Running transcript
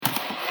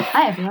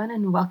Hi, everyone,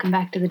 and welcome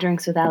back to the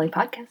Drinks with Allie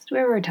podcast,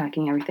 where we're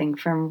talking everything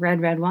from red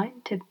wine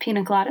to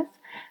pina coladas.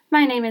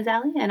 My name is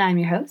Allie, and I'm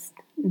your host.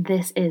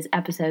 This is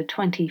episode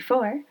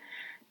 24.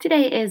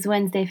 Today is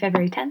Wednesday,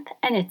 February 10th,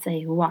 and it's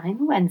a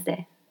Wine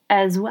Wednesday,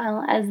 as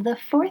well as the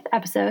fourth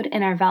episode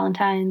in our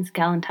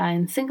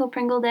Galentine's Single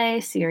Pringle Day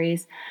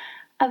series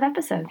of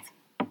episodes.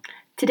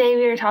 Today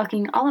we are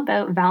talking all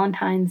about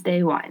Valentine's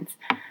Day wines,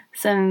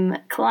 some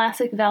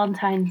classic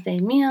Valentine's Day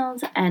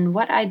meals, and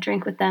what I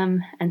drink with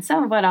them, and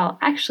some of what I'll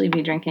actually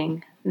be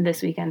drinking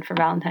this weekend for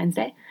Valentine's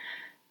Day.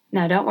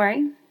 Now don't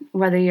worry,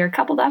 whether you're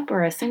coupled up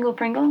or a single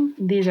Pringle,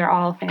 these are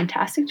all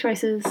fantastic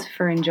choices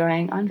for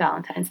enjoying on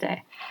Valentine's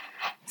Day.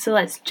 So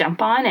let's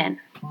jump on in.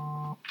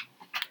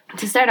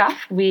 To start off,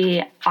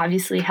 we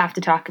obviously have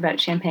to talk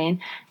about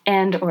champagne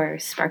and or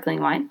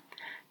sparkling wine.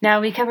 Now,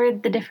 we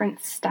covered the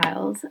different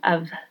styles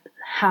of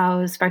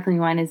how sparkling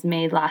wine is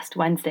made last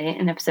Wednesday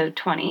in episode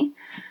 20,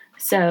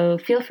 so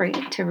feel free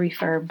to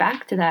refer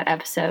back to that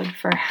episode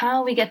for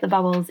how we get the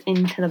bubbles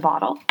into the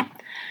bottle.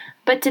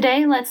 But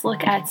today, let's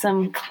look at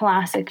some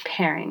classic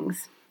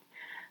pairings.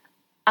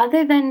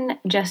 Other than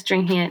just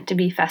drinking it to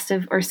be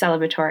festive or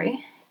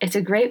celebratory, it's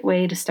a great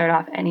way to start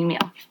off any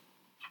meal.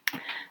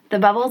 The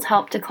bubbles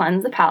help to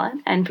cleanse the palate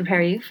and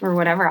prepare you for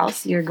whatever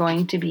else you're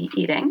going to be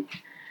eating.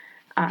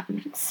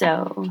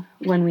 So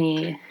when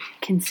we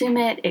consume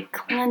it, it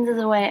cleanses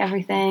away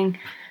everything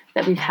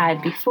that we've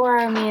had before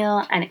our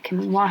meal, and it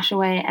can wash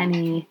away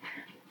any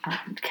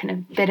kind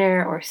of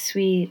bitter or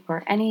sweet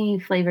or any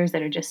flavors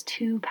that are just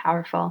too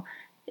powerful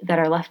that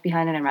are left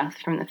behind in our mouth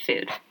from the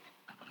food.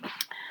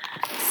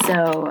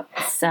 So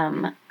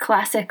some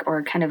classic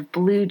or kind of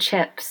blue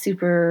chip,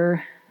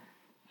 super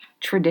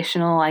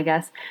traditional, I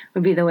guess,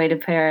 would be the way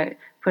to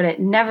put it.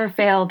 Never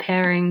fail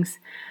pairings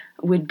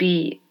would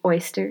be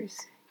oysters,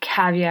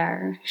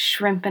 caviar,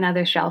 shrimp and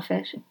other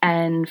shellfish,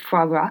 and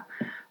foie gras,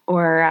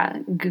 or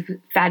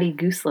fatty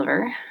goose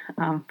liver,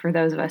 for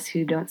those of us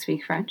who don't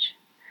speak French,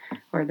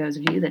 or those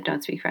of you that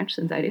don't speak French,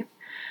 since I do.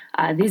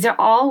 These are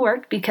all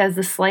work because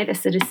the slight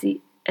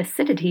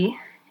acidity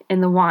in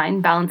the wine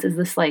balances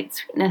the slight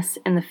sweetness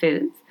in the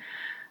foods.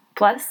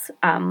 Plus,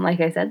 like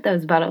I said,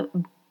 those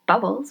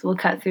bubbles will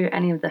cut through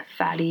any of the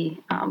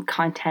fatty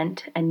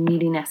content and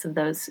meatiness of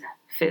those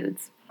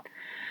foods.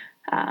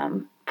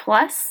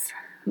 Plus,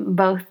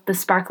 both the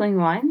sparkling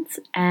wines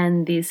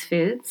and these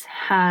foods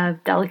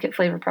have delicate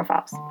flavor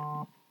profiles.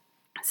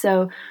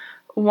 So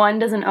one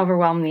doesn't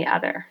overwhelm the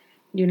other.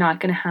 You're not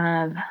going to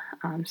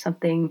have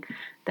something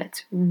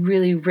that's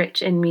really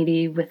rich and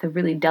meaty with a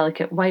really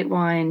delicate white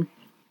wine.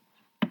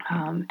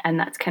 And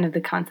that's kind of the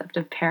concept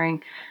of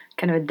pairing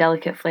kind of a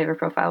delicate flavor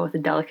profile with a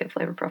delicate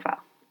flavor profile.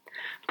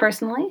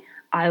 Personally,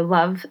 I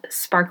love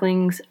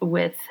sparklings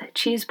with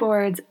cheese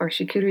boards or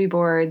charcuterie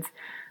boards,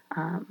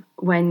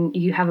 when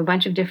you have a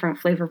bunch of different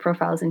flavor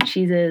profiles and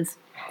cheeses.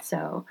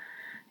 So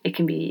it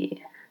can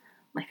be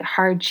like a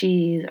hard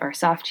cheese or a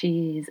soft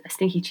cheese, a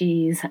stinky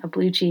cheese, a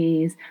blue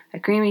cheese, a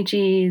creamy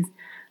cheese.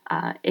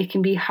 It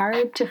can be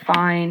hard to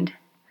find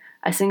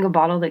a single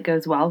bottle that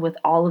goes well with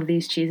all of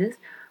these cheeses,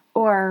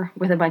 or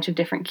with a bunch of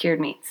different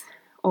cured meats,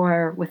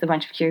 or with a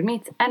bunch of cured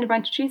meats and a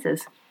bunch of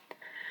cheeses.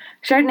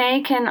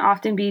 Chardonnay can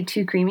often be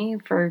too creamy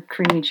for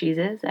creamy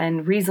cheeses,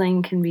 and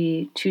Riesling can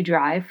be too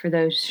dry for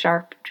those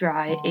sharp,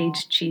 dry,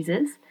 aged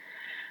cheeses.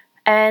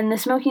 And the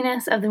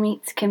smokiness of the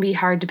meats can be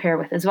hard to pair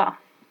with as well.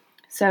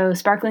 So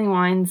sparkling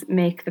wines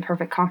make the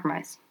perfect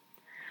compromise.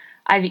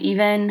 I've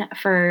even,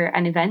 for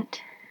an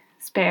event,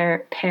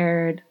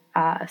 paired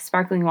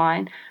sparkling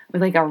wine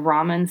with like a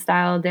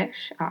ramen-style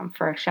dish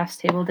for a chef's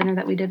table dinner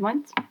that we did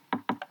once.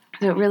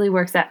 So it really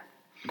works out.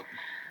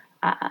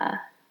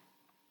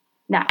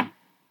 Now,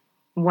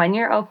 when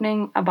you're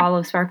opening a bottle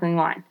of sparkling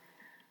wine,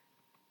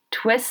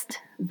 twist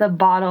the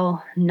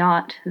bottle,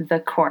 not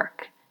the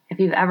cork. If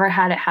you've ever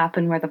had it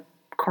happen where the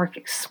cork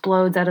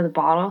explodes out of the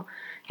bottle,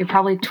 you're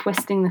probably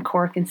twisting the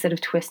cork instead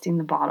of twisting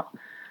the bottle.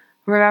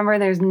 Remember,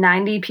 there's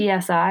 90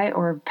 psi,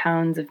 or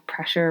pounds of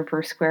pressure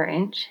per square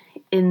inch,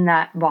 in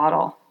that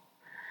bottle.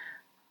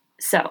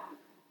 So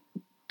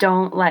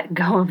don't let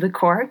go of the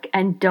cork,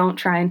 and don't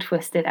try and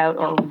twist it out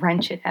or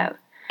wrench it out.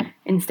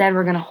 Instead,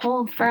 we're going to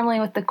hold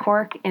firmly with the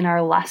cork in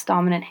our less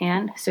dominant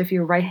hand. So if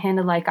you're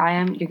right-handed like I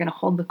am, you're going to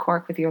hold the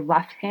cork with your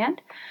left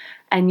hand,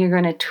 and you're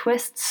going to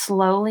twist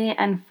slowly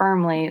and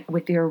firmly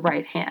with your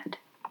right hand.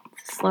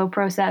 It's a slow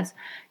process.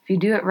 If you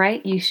do it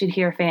right, you should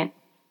hear a faint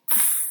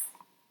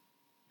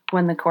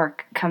when the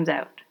cork comes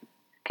out.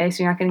 Okay,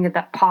 so you're not going to get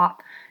that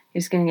pop. You're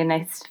just going to get a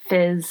nice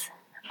fizz,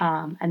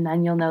 and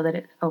then you'll know that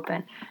it's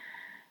open.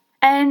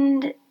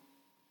 And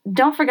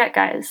don't forget,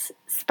 guys,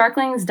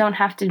 sparklings don't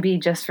have to be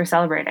just for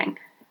celebrating.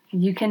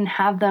 You can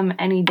have them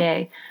any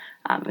day.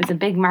 It was a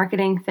big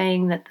marketing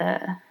thing that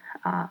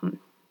the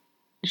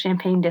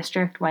Champagne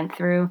District went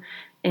through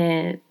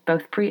in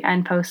both pre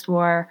and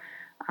post-war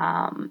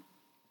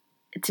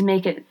to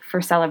make it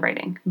for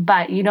celebrating.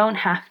 But you don't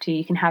have to.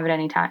 You can have it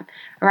anytime.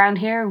 Around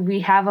here,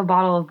 we have a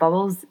bottle of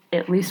bubbles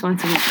at least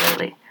once a week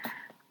lately.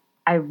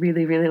 I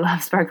really, really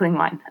love sparkling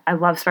wine. I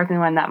love sparkling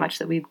wine that much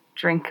that we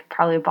drink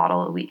probably a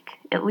bottle a week,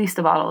 at least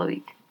a bottle a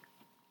week.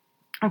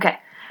 Okay,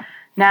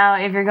 now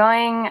if you're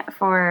going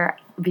for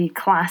the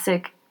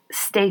classic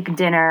steak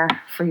dinner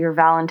for your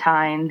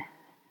Valentine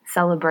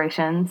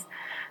celebrations,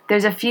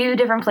 there's a few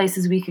different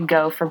places we could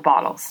go for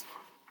bottles.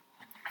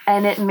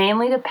 And it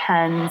mainly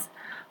depends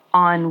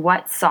on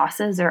what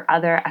sauces or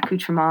other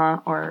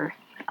accoutrements or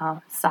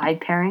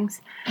side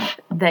pairings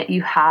that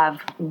you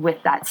have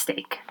with that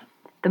steak.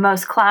 The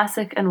most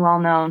classic and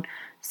well-known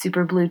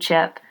super blue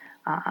chip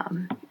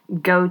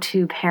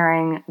go-to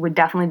pairing would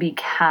definitely be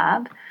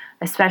Cab,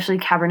 especially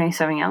Cabernet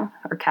Sauvignon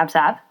or Cab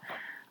Sav.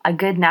 A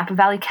good Napa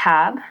Valley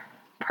Cab.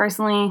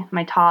 Personally,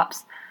 my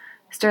tops,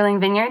 Sterling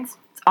Vineyards.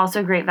 It's also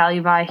a great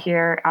value buy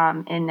here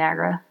in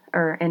Niagara,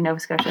 or in Nova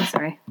Scotia,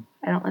 sorry.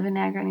 I don't live in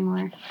Niagara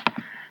anymore.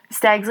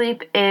 Stag's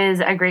Leap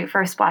is a great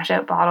first splash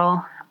out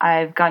bottle.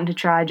 I've gotten to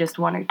try just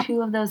one or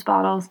two of those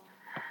bottles.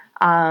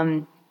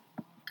 So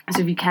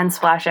if you can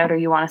splash out or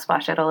you want to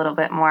splash out a little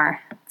bit more,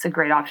 it's a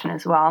great option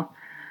as well.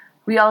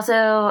 We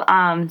also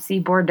see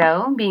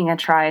Bordeaux being a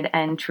tried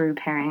and true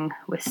pairing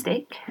with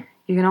steak.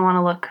 You're going to want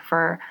to look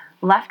for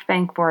Left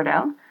Bank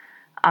Bordeaux.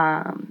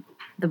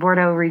 The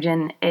Bordeaux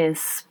region is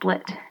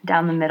split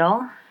down the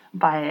middle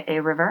by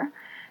a river,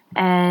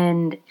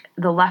 and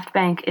the left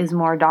bank is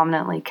more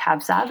dominantly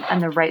Cab Sav,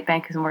 and the right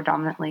bank is more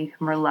dominantly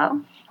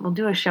Merlot. We'll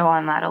do a show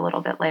on that a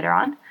little bit later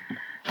on.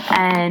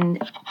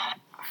 And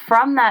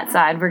from that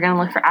side, we're going to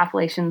look for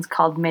appellations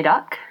called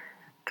Médoc,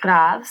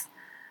 Graves,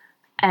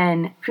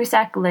 and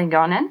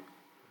Prusac-Ligonnès.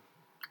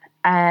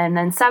 And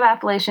then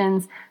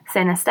sub-appellations,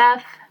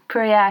 Saint-Estèphe,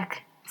 Pauillac,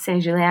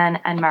 Saint-Julien,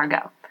 and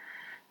Margaux.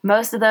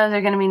 Most of those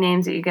are going to be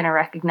names that you're going to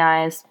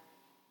recognize.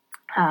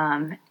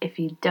 If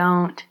you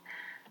don't,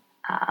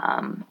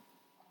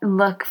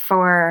 look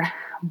for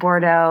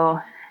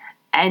Bordeaux,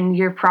 and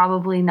you're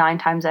probably 9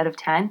 times out of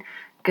 10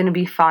 going to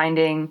be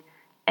finding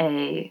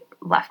a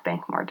left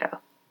bank Bordeaux.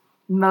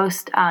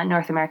 Most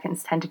North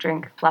Americans tend to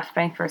drink left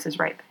bank versus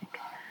right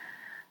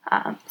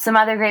bank. Some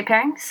other great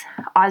pairings: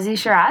 Aussie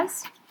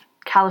Shiraz,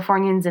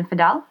 Californian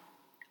Zinfandel,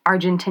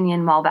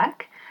 Argentinian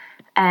Malbec,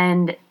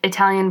 and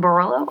Italian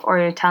Barolo or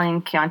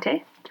Italian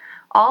Chianti.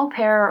 All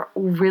pair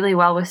really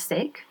well with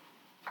steak.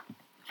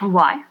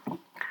 Why?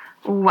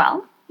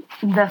 Well,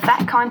 the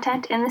fat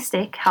content in the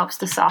steak helps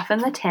to soften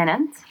the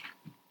tannins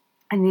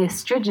and the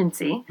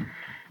astringency,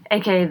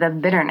 aka the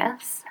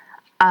bitterness,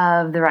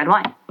 of the red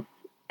wine.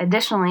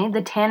 Additionally,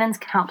 the tannins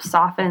can help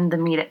soften the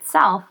meat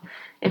itself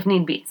if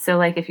need be. So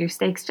like if your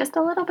steak's just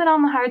a little bit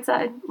on the hard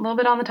side, a little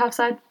bit on the tough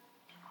side,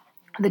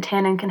 the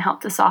tannin can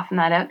help to soften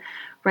that out.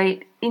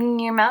 Right in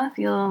your mouth,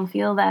 you'll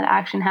feel that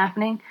action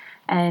happening,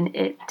 and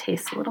it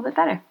tastes a little bit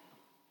better.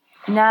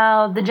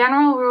 Now, the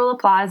general rule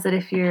applies that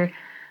if you're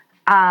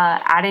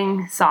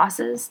adding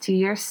sauces to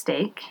your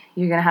steak,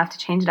 you're going to have to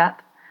change it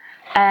up.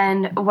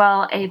 And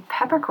while a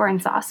peppercorn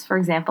sauce, for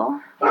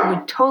example,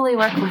 would totally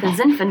work with a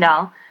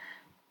Zinfandel,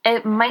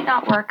 it might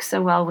not work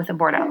so well with a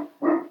Bordeaux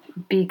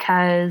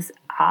because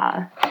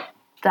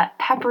that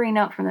peppery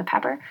note from the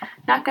pepper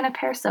not going to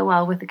pair so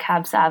well with the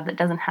Cab Sav that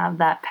doesn't have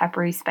that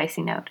peppery,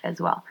 spicy note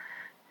as well.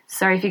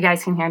 Sorry if you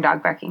guys can hear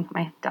dog barking.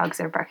 My dogs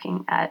are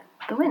barking at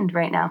the wind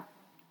right now.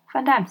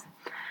 Fun times.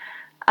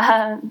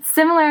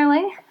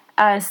 Similarly,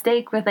 a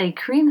steak with a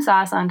cream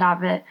sauce on top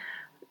of it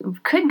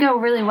could go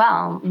really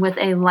well with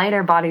a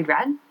lighter bodied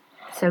red,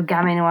 so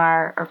Gamay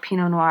Noir or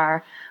Pinot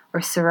Noir or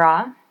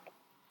Syrah,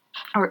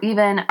 or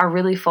even a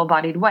really full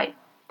bodied white.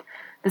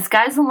 The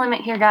sky's the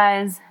limit here,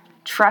 guys.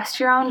 Trust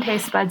your own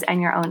taste buds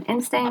and your own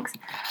instincts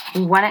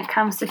when it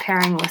comes to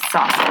pairing with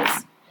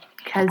sauces,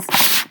 because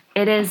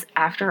it is,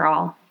 after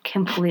all,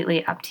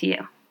 completely up to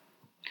you.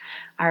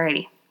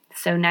 Alrighty,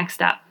 so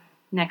next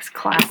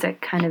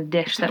classic kind of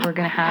dish that we're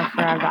going to have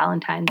for our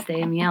Valentine's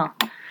Day meal.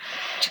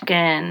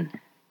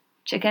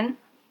 Chicken,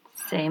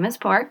 same as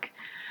pork,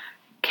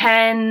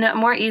 can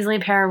more easily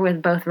pair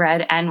with both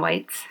red and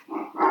whites.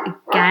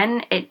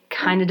 Again, it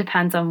kind of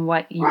depends on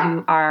what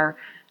you are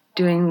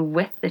doing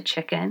with the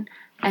chicken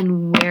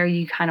and where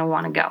you kind of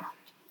want to go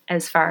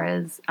as far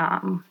as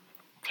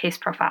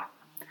taste profile.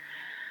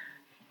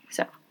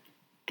 So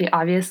the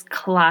obvious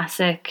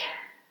classic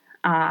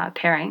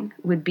pairing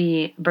would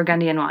be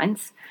Burgundian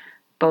wines,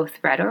 both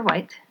red or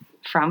white,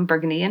 from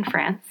Burgundy in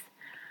France.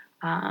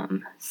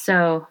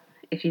 So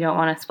if you don't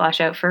want to splash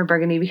out for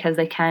Burgundy because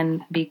they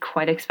can be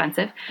quite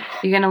expensive,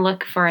 you're going to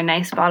look for a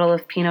nice bottle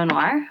of Pinot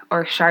Noir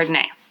or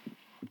Chardonnay.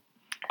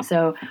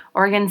 So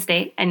Oregon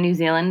State and New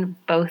Zealand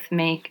both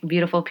make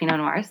beautiful Pinot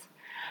Noirs.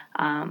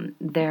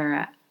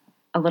 They're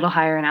a little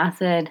higher in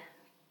acid,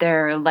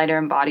 they're lighter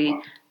in body,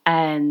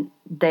 and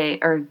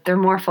they're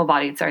more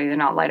full-bodied. Sorry, they're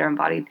not lighter in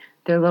bodied.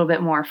 They're a little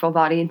bit more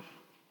full-bodied,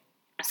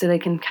 so they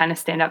can kind of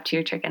stand up to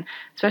your chicken,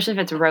 especially if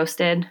it's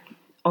roasted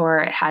or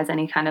it has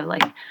any kind of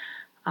like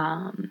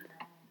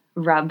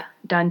rub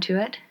done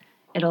to it.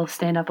 It'll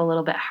stand up a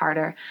little bit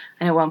harder,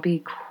 and it won't be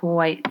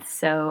quite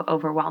so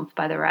overwhelmed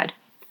by the red.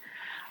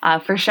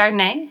 For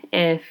Chardonnay,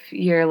 if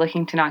you're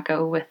looking to not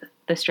go with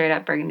the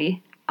straight-up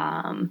Burgundy,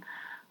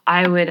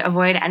 I would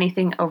avoid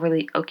anything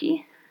overly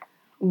oaky,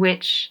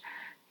 which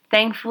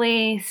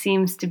thankfully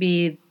seems to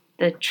be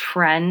the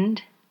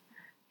trend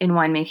in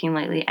winemaking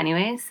lately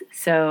anyways.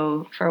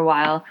 So for a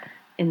while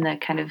in the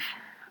kind of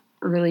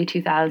early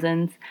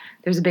 2000s,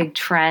 there's a big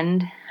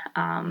trend,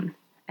 and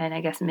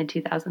I guess mid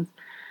 2000s,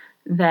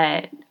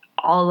 that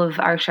all of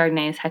our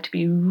Chardonnays had to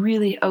be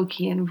really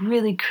oaky and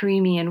really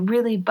creamy and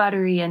really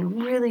buttery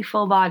and really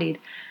full-bodied.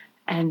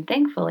 And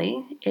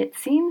thankfully, it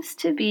seems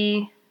to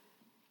be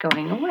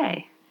going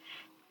away,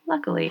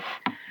 luckily.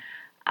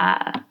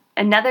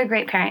 Another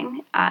great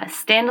pairing,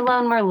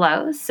 standalone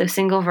Merlots, so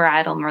single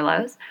varietal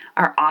Merlots,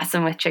 are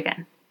awesome with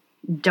chicken.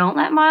 Don't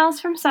let miles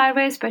from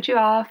Sideways put you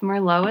off.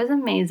 Merlot is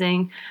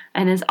amazing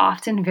and is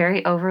often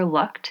very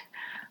overlooked.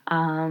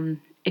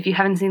 If you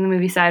haven't seen the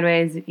movie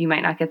Sideways, you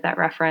might not get that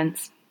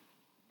reference.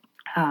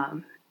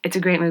 It's a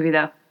great movie,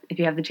 though, if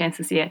you have the chance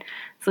to see it.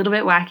 It's a little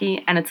bit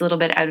wacky, and it's a little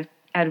bit out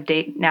of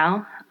date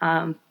now,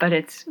 but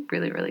it's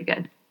really, really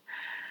good.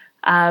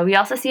 We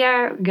also see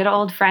our good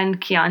old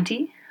friend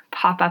Chianti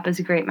pop up as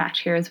a great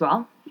match here as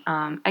well.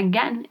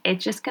 Again,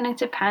 it's just going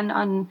to depend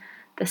on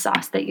the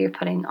sauce that you're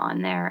putting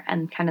on there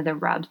and kind of the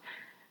rubs.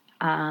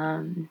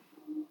 All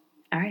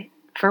right,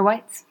 for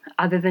whites,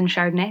 other than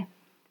Chardonnay,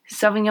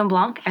 Sauvignon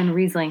Blanc and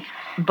Riesling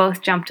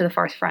both jump to the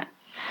forefront.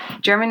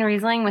 German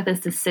Riesling with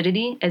its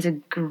acidity is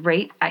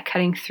great at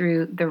cutting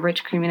through the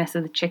rich creaminess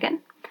of the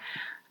chicken,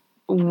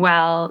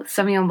 while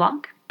Sauvignon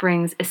Blanc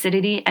brings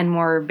acidity and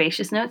more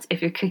herbaceous notes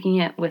if you're cooking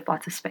it with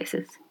lots of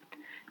spices.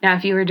 Now,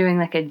 if you were doing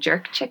like a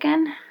jerk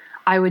chicken,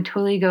 I would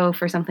totally go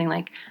for something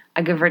like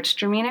a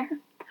Gewürztraminer,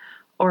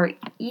 or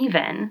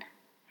even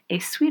a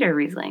sweeter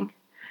Riesling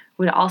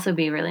would also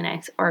be really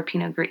nice, or a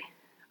Pinot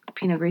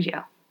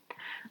Grigio,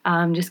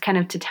 just kind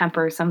of to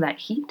temper some of that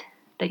heat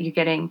that you're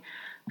getting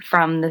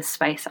from the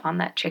spice on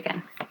that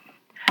chicken.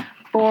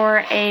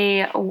 For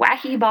a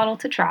wacky bottle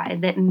to try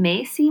that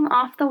may seem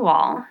off the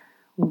wall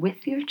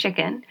with your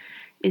chicken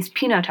is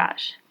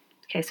Pinotage.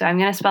 Okay, so I'm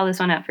going to spell this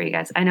one out for you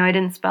guys. I know I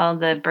didn't spell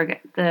the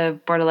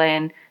Bordelais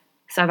and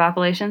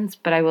sub-appellations,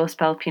 but I will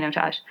spell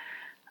Pinotage.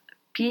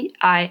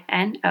 Pinotage.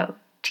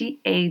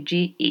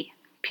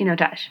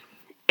 Pinotage.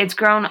 It's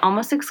grown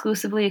almost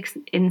exclusively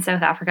in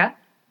South Africa.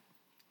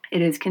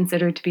 It is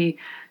considered to be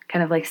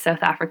kind of like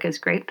South Africa's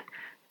grape.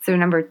 It's their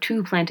number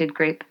 2 planted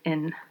grape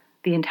in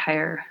the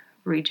entire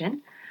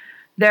region.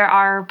 There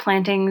are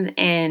plantings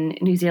in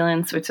New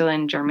Zealand,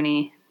 Switzerland,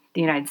 Germany,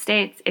 the United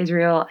States,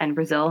 Israel, and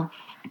Brazil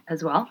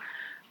as well.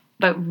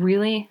 But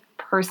really,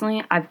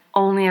 personally, I've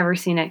only ever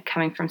seen it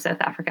coming from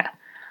South Africa.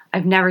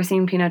 I've never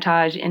seen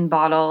Pinotage in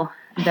bottle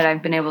that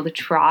I've been able to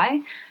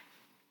try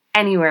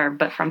anywhere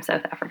but from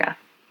South Africa.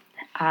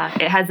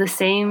 It has the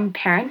same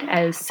parent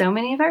as so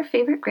many of our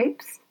favorite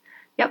grapes.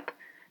 Yep,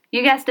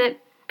 you guessed it.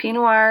 Pinot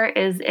Noir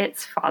is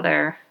its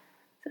father.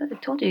 So I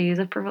told you, he's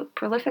a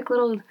prolific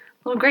little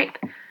grape.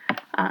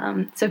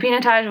 So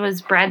Pinotage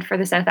was bred for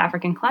the South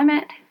African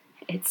climate.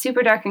 It's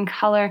super dark in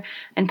color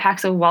and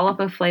packs a wallop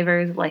of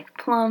flavors like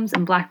plums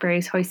and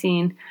blackberries,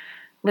 hoisin,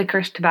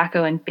 licorice,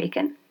 tobacco, and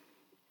bacon.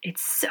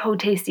 It's so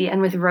tasty,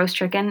 and with roast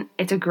chicken,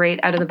 it's a great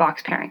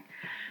out-of-the-box pairing.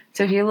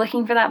 So if you're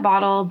looking for that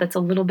bottle that's a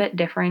little bit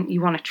different,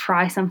 you want to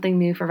try something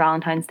new for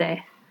Valentine's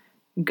Day,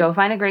 go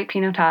find a great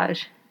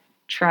Pinotage,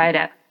 try it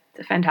out.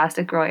 It's a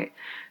fantastic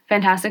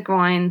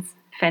wines,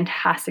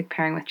 fantastic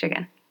pairing with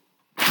chicken.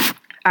 All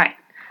right,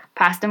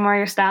 pasta more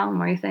your style,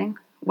 more your thing?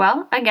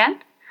 Well,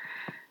 again,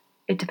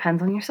 it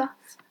depends on your sauce.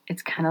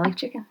 It's kind of like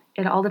chicken.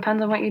 It all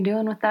depends on what you're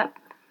doing with that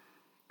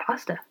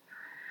pasta.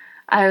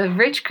 A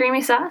rich,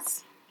 creamy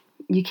sauce.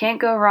 You can't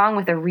go wrong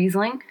with a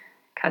Riesling.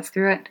 Cuts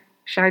through it.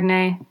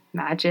 Chardonnay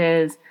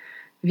matches.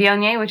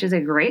 Viognier, which is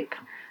a grape.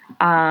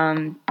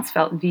 It's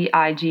spelled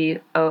Viognier.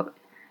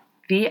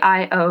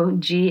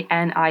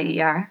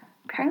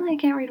 Apparently I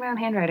can't read my own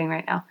handwriting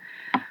right now.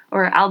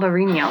 Or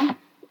Albarino,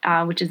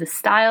 which is a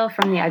style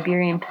from the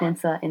Iberian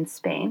Peninsula in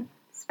Spain.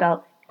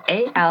 Spelled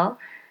Albarino.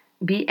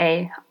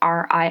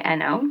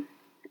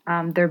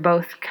 They're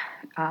both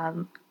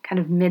kind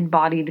of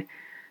mid-bodied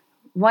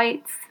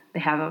whites. They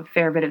have a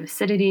fair bit of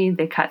acidity.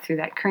 They cut through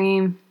that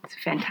cream. It's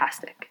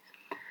fantastic.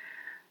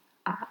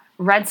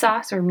 Red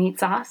sauce or meat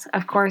sauce.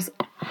 Of course,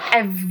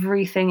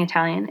 everything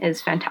Italian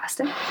is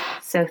fantastic.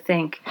 So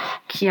think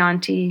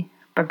Chianti,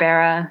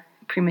 Barbera,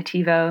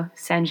 Primitivo,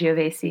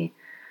 Sangiovese.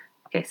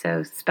 Okay,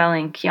 so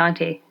spelling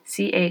Chianti,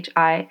 Chinti.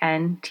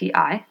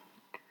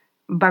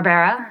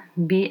 Barbera,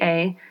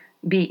 Babera.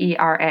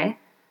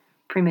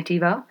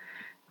 Primitivo,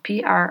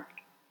 Primativo.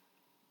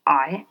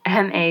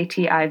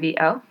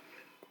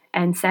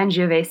 And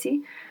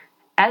Sangiovese,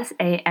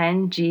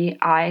 Sangiovese.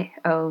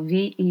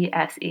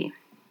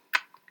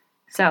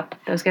 So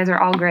those guys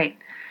are all great.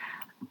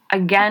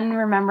 Again,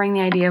 remembering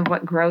the idea of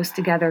what grows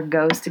together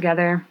goes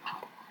together.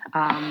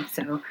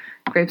 So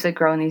grapes that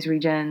grow in these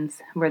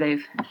regions where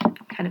they've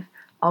kind of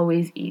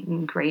always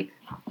eaten great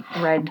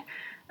red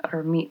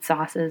or meat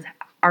sauces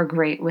are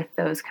great with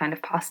those kind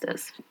of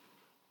pastas.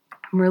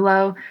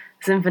 Merlot,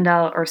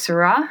 Zinfandel, or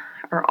Syrah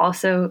are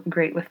also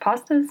great with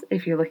pastas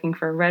if you're looking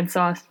for a red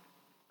sauce.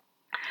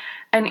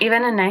 And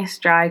even a nice,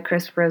 dry,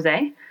 crisp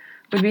rosé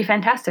would be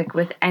fantastic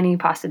with any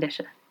pasta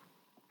dish.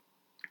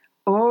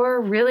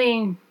 or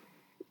really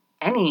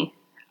any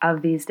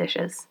of these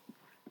dishes.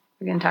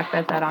 We're going to talk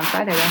about that on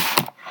Friday,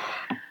 though.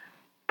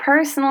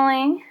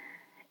 Personally,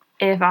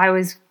 if I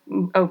was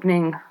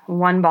opening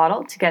one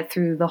bottle to get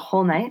through the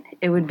whole night,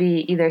 it would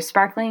be either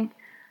sparkling,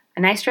 a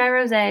nice dry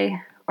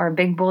rosé, or a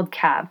big bold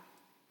cab,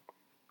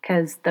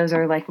 because those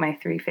are like my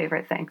three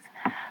favorite things.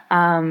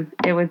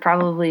 It would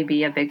probably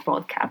be a big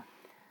bold cab.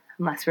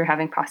 Unless we're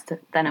having pasta,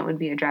 then it would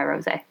be a dry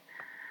rosé.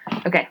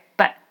 Okay,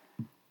 but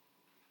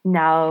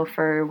now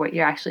for what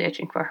you're actually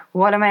itching for.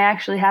 What am I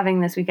actually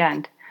having this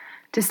weekend?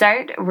 To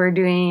start, we're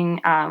going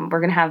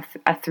to have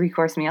a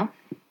 3-course meal.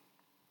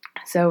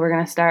 So we're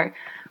going to start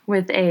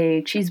with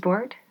a cheese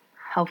board.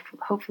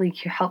 Hopefully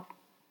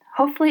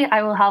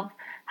I will help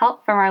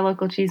from our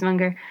local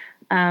cheesemonger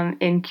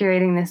in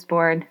curating this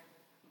board.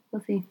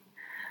 We'll see.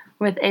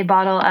 With a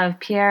bottle of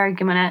Pierre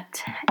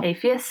Guimonette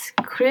Effies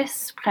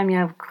Cris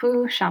Premier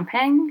Cru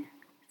Champagne.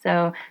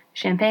 So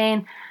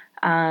champagne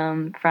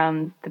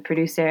from the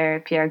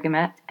producer Pierre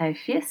Guimonette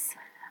Effies.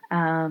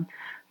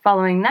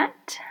 Following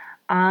that,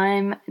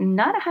 I'm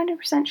not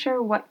 100%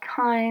 sure what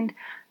kind,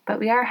 but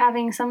we are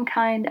having some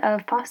kind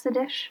of pasta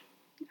dish.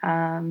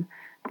 I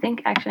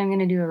think actually I'm going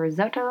to do a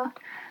risotto,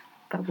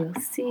 but we'll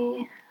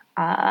see.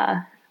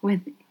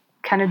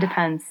 Kind of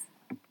depends.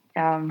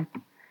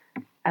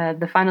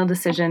 The final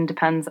decision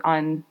depends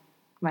on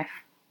my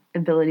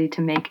ability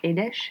to make a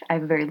dish. I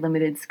have a very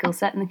limited skill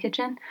set in the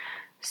kitchen,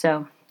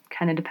 so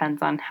kind of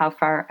depends on how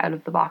far out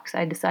of the box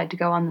I decide to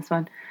go on this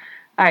one.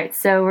 All right,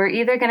 so we're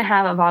either going to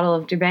have a bottle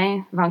of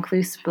Durbin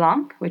Vaucluse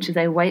Blanc, which is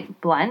a white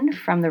blend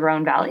from the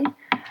Rhône Valley,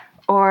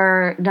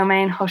 or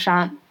Domaine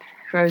Hochant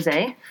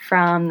Rosé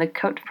from the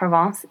Côte de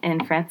Provence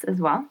in France as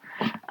well.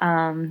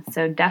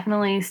 So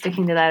definitely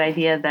sticking to that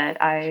idea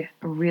that I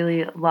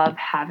really love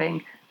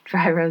having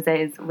dry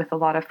rosés with a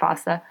lot of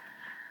pasta.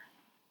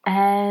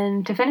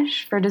 And to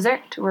finish, for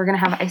dessert, we're going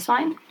to have ice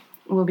wine.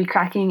 We'll be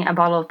cracking a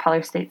bottle of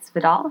Polar States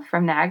Vidal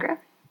from Niagara.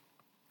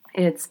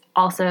 It's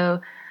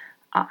also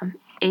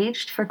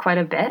aged for quite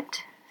a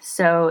bit,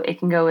 so it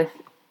can go with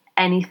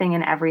anything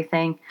and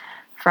everything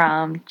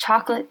from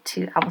chocolate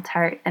to apple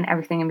tart and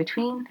everything in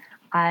between.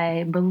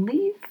 I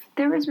believe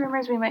there was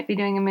rumors we might be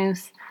doing a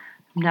mousse.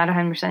 I'm not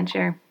 100%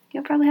 sure.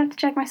 You'll probably have to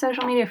check my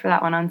social media for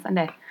that one on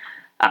Sunday.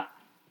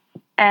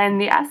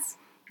 And the S,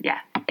 yeah,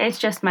 it's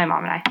just my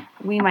mom and I.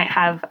 We might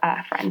have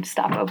a friend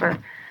stop over,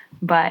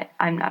 but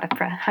I'm not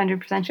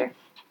 100% sure.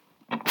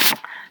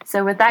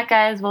 So with that,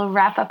 guys, we'll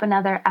wrap up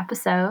another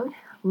episode.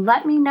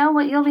 Let me know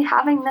what you'll be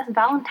having this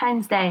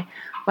Valentine's Day,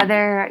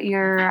 whether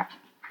you're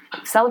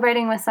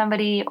celebrating with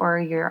somebody or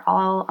you're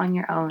all on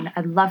your own.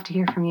 I'd love to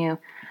hear from you.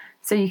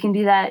 So you can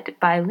do that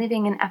by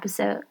leaving an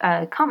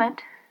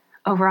comment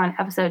over on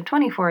episode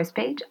 24's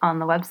page on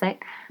the website,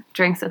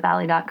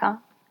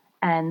 drinkswithally.com.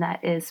 And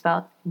that is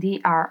spelled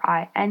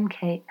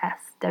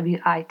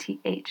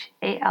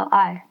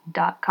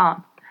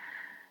DRINKSWITHALI.com.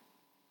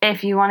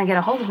 If you want to get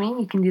a hold of me,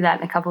 you can do that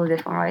in a couple of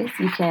different ways.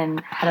 You can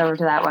head over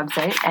to that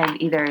website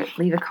and either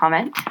leave a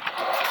comment,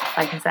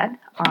 like I said,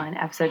 on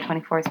episode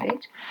 24's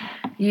page.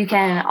 You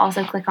can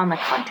also click on the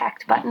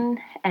contact button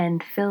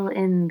and fill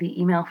in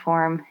the email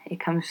form.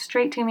 It comes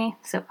straight to me,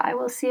 so I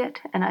will see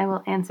it and I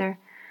will answer.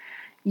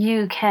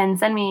 You can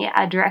send me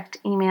a direct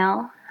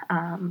email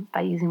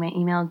by using my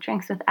email,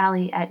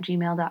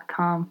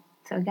 drinkswithally@gmail.com.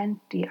 So again,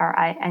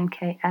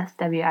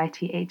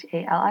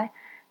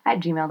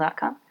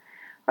 DRINKSWITHALI@gmail.com.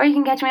 Or you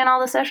can catch me on all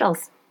the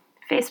socials: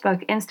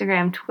 Facebook,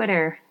 Instagram,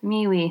 Twitter,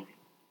 MeWe,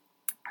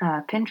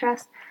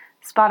 Pinterest,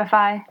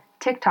 Spotify,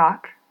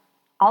 TikTok,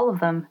 all of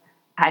them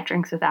at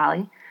Drinks with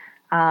Ali.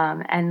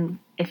 And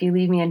if you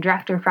leave me a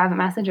direct or private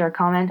message or a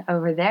comment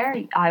over there,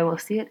 I will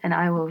see it and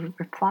I will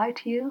reply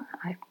to you.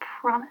 I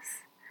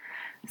promise.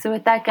 So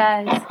with that,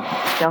 guys,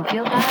 don't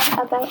feel bad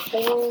about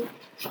being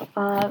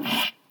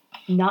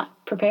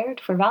not prepared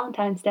for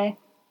Valentine's Day.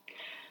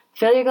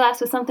 Fill your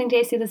glass with something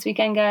tasty this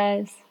weekend,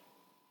 guys.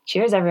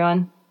 Cheers,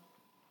 everyone.